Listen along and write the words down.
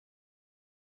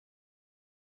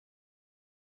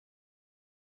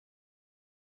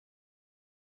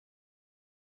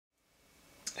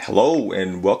Hello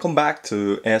and welcome back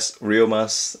to S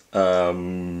Realma's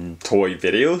toy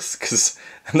videos, because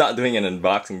I'm not doing an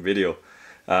unboxing video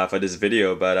for this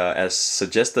video, but as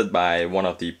suggested by one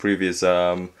of the previous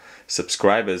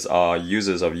subscribers or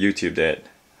users of YouTube that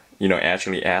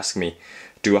actually asked me,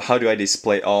 how do I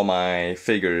display all my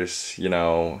figures,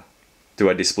 do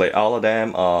I display all of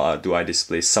them or do I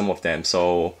display some of them?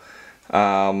 So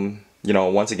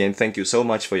once again, thank you so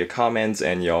much for your comments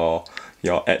and your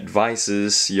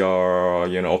advices, your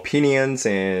opinions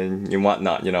and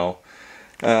whatnot.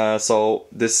 So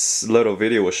this little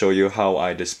video will show you how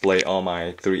I display all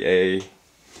my 3A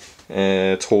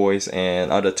toys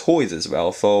and other toys as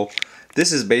well. So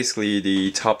this is basically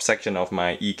the top section of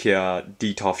my Ikea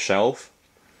Detolfs shelf,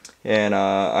 and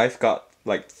I've got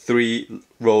like 3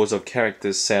 rows of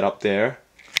characters set up there.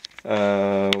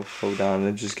 Hold on,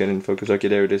 let's just get in focus. Okay,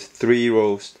 there it is, 3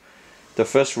 rows. The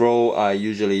first row I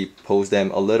usually pose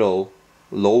them a little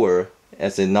lower,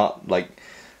 as in not like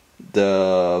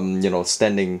the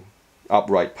standing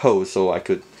upright pose, so I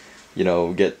could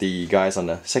get the guys on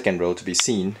the second row to be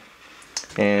seen.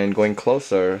 And going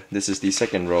closer, this is the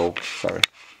second row. Sorry.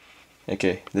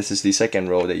 Okay, this is the second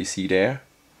row that you see there.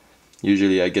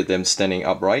 Usually I get them standing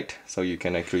upright so you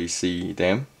can actually see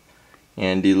them.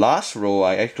 And the last row,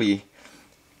 I actually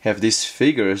have these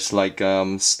figures like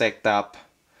stacked up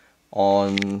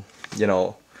on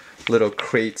little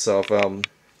crates of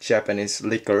Japanese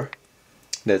liquor.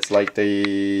 That's like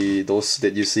those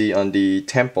that you see on the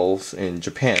temples in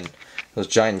Japan, those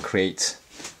giant crates.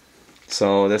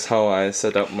 So that's how I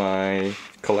set up my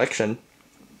collection.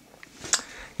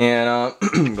 And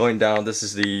going down, this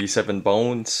is the 7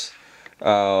 bones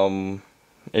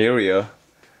area.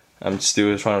 I'm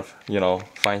still trying to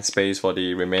find space for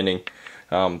the remaining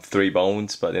 3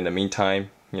 bones, but in the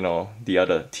meantime, the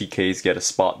other TKs get a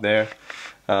spot there.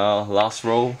 Last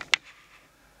row,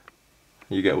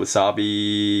 you get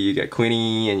Wasabi, you get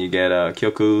Queenie, and you get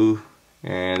Kyoku.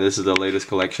 And this is the latest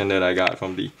collection that I got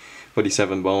from the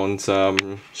 47 Bones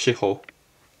Shiho.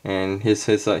 And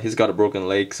he's got a broken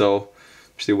leg, so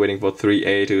I'm still waiting for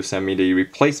 3A to send me the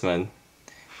replacement.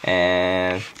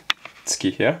 And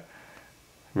Tsuki here,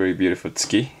 very beautiful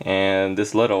Tsuki. And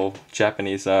this little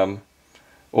Japanese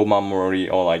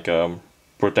omamori, or like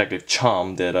protective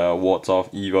charm that wards off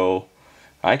evil.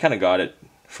 I kind of got it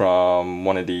from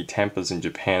one of the temples in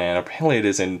Japan, and apparently it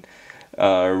is in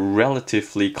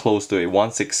relatively close to a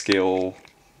 1/6 scale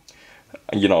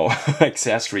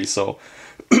accessory. So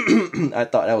I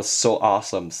thought that was so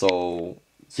awesome, so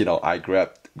I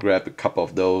grabbed a couple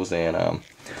of those and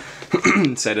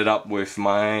set it up with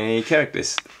my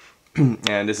characters.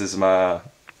 And this is my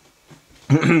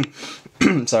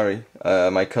sorry,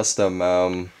 my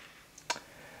custom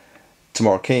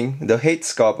Tomorrow King. The hate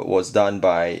sculpt was done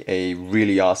by a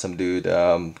really awesome dude,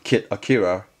 Kit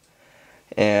Akira.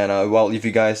 And well, if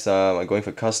you guys are going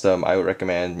for custom, I would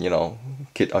recommend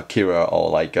Kit Akira or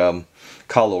like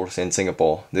Carlos in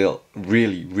Singapore. They're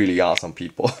really awesome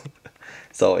people.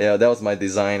 So yeah, that was my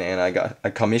design, and I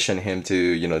commissioned him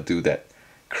to do that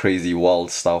crazy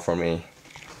wild style for me.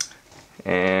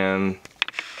 And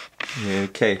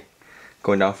okay,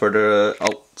 going down further.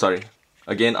 Oh, sorry.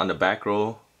 Again, on the back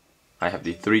row, I have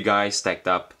the 3 guys stacked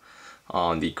up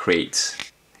on the crates.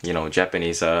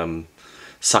 Japanese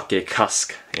sake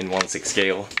cask in 1/6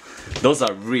 scale. Those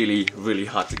are really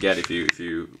hard to get, if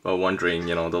you are wondering.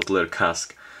 Those little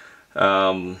casks.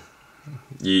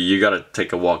 You gotta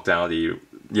take a walk down the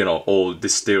old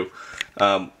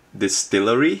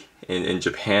distillery in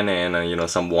Japan, and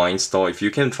some wine store. If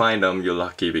you can find them, you're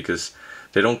lucky, because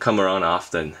they don't come around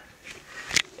often.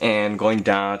 And going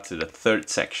down to the 3rd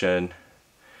section,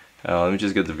 let me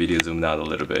just get the video zoomed out a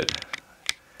little bit.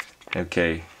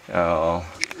 Okay,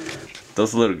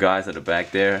 those little guys at the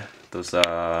back there, those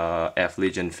F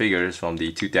Legion figures from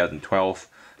the 2012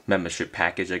 membership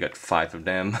package. I got 5 of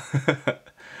them.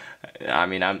 I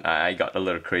mean, I got a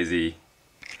little crazy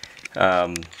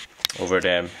over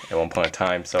them at one point in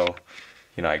time, so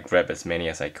I grabbed as many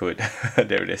as I could.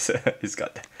 There it is. He's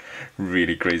got that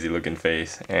really crazy looking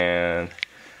face. And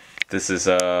this is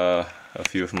a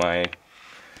few of my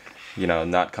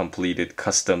not completed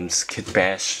customs kit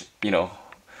bash,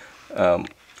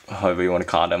 however you want to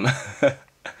call them.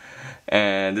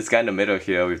 And this guy in the middle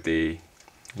here with the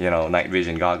night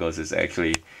vision goggles is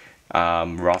actually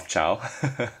Rothschild.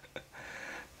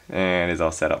 And it's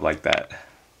all set up like that.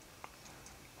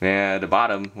 Yeah, the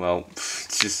bottom, well,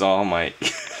 it's just all my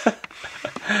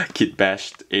kit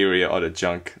bashed area, all the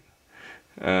junk.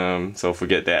 So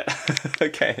forget that.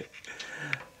 Okay,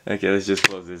 let's just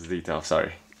close this detail.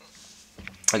 Sorry.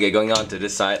 Okay, going on to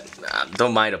this side,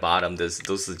 don't mind the bottom.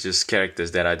 Those are just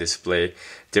characters that I display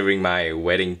during my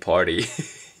wedding party.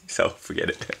 So forget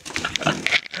it.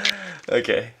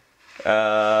 Okay,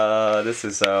 this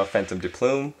is Phantom de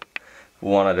Plume,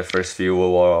 one of the first few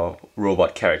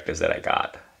robot characters that I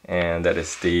got, and that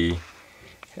is the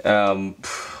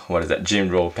what is that?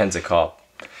 Jinro Pensacop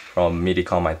from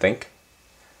Medicom, I think.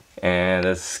 And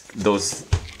it's those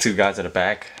two guys in the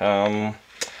back.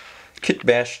 Kit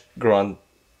Bash Grunt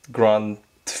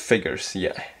figures,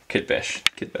 yeah. Kit Bash.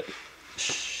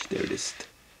 There it is.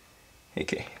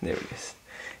 Okay, there it is.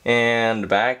 And the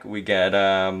back we got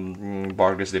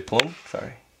Bargus de Plume,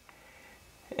 sorry.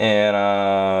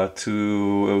 And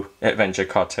two Adventure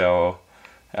Cartel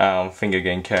finger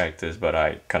game characters, but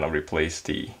I kind of replaced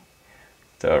the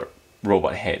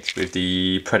robot heads with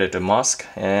the Predator mask.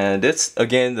 And this,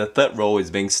 again, the third row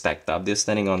is being stacked up. They're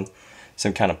standing on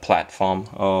some kind of platform,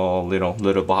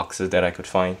 little boxes that I could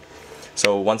find.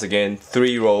 So once again,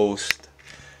 3 rows,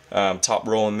 top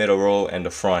row, middle row, and the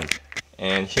front.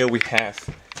 And here we have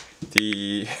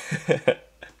the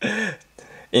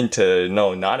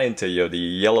the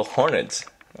Yellow Hornets.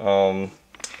 Well,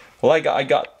 I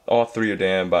got all 3 of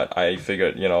them, but I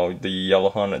figured, you know, the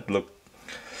Yellow Hornet looked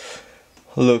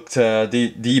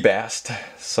the best.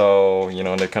 So, you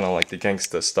know, they're kind of like the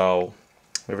gangster style.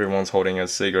 Everyone's holding a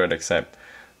cigarette except,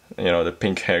 you know, the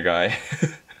pink hair guy.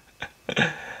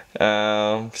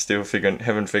 Still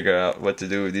haven't figured out what to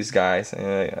do with these guys.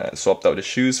 I swapped out the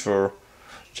shoes for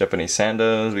Japanese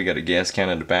sandals. We got a gas can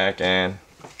in the back, and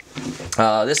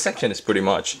this section is pretty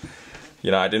much, you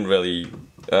know, I didn't really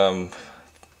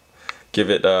give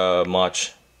it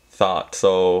much thought.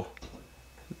 So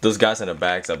those guys in the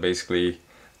backs are basically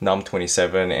Nom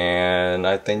 27, and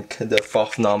I think the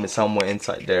 4th Nom is somewhere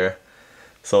inside there.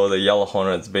 So the Yellow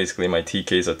Hornets, basically my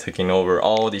TKs, are taking over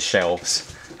all these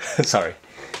shelves. Sorry.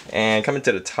 And coming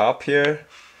to the top here,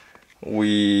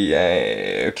 we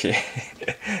okay.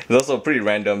 It's also pretty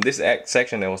random. This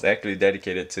section was actually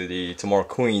dedicated to the Tomorrow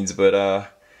Queens, but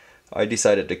I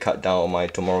decided to cut down my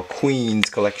Tomorrow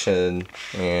Queens collection,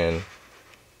 and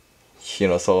you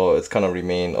know, so it's kind of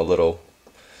remained a little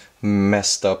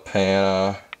messed up.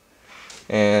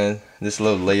 And this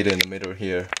little lady in the middle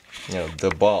here, you know,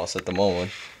 the boss at the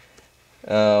moment.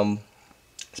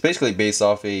 It's basically based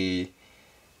off a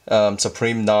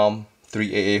Supreme Nom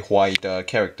 3AA white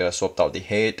character. Swapped out the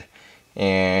head,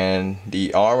 and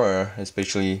the armor is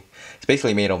basically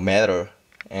made of metal,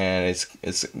 and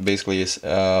it's basically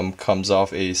comes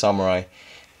off a Samurai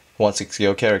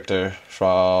 160 character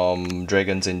from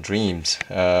Dragons and Dreams.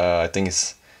 I think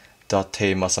it's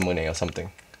Date Masamune or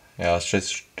something. Yeah, it's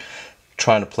just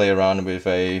trying to play around with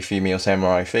a female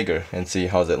samurai figure and see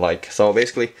how's it like. So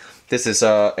basically, this is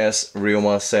as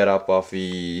Ryoma setup of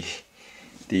the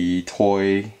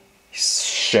toy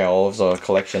shelves or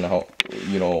collection, how,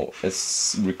 you know,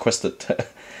 it's requested.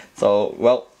 So,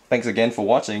 well, thanks again for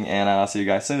watching, and I'll see you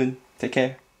guys soon. Take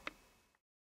care.